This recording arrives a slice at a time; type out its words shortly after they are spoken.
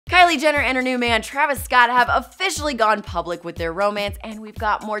Kylie Jenner and her new man Travis Scott have officially gone public with their romance, and we've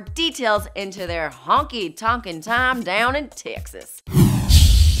got more details into their honky-tonkin' time down in Texas.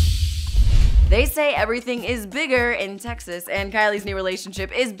 They say everything is bigger in Texas, and Kylie's new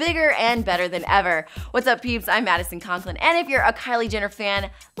relationship is bigger and better than ever. What's up, peeps? I'm Madison Conklin, and if you're a Kylie Jenner fan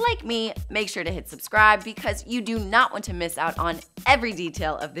like me, make sure to hit subscribe because you do not want to miss out on every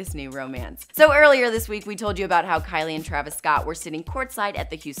detail of this new romance. So earlier this week, we told you about how Kylie and Travis Scott were sitting courtside at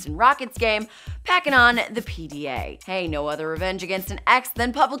the Houston Rockets game, packing on the PDA. Hey, no other revenge against an ex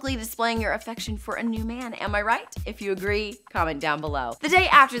than publicly displaying your affection for a new man, am I right? If you agree, comment down below. The day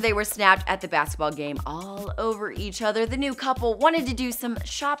after they were snapped at the basketball game all over each other, the new couple wanted to do some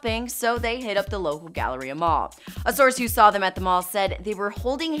shopping, so they hit up the local Galleria Mall. A source who saw them at the mall said they were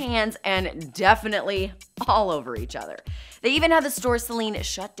holding hands and definitely all over each other. They even had the store Selena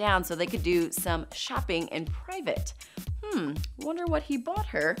shut down so they could do some shopping in private. Wonder what he bought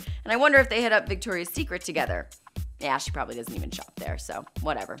her, and I wonder if they hit up Victoria's Secret together. Yeah, she probably doesn't even shop there, so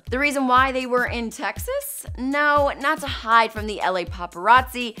whatever. The reason why they were in Texas? No, not to hide from the LA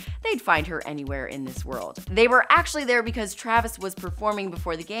paparazzi. They'd find her anywhere in this world. They were actually there because Travis was performing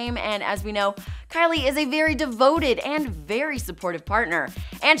before the game, and as we know, Kylie is a very devoted and very supportive partner,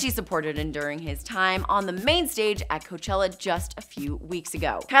 and she supported him during his time on the main stage at Coachella just a few weeks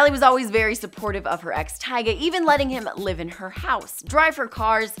ago. Kylie was always very supportive of her ex Tyga, even letting him live in her house, drive her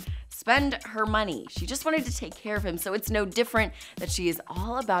cars, spend her money. She just wanted to take care of him, so it's no different that she is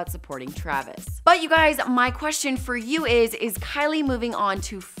all about supporting Travis. But you guys, my question for you is Kylie moving on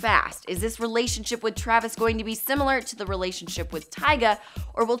too fast? Is this relationship with Travis going to be similar to the relationship with Tyga,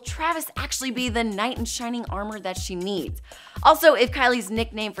 or will Travis actually be the knight in shining armor that she needs? Also, if Kylie's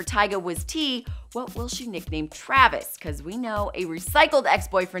nickname for Tyga was T, what will she nickname Travis? Because we know a recycled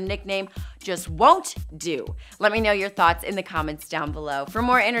ex-boyfriend nickname just won't do. Let me know your thoughts in the comments down below. For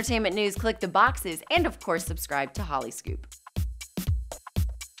more entertainment news, click the boxes and of course subscribe to Hollyscoop.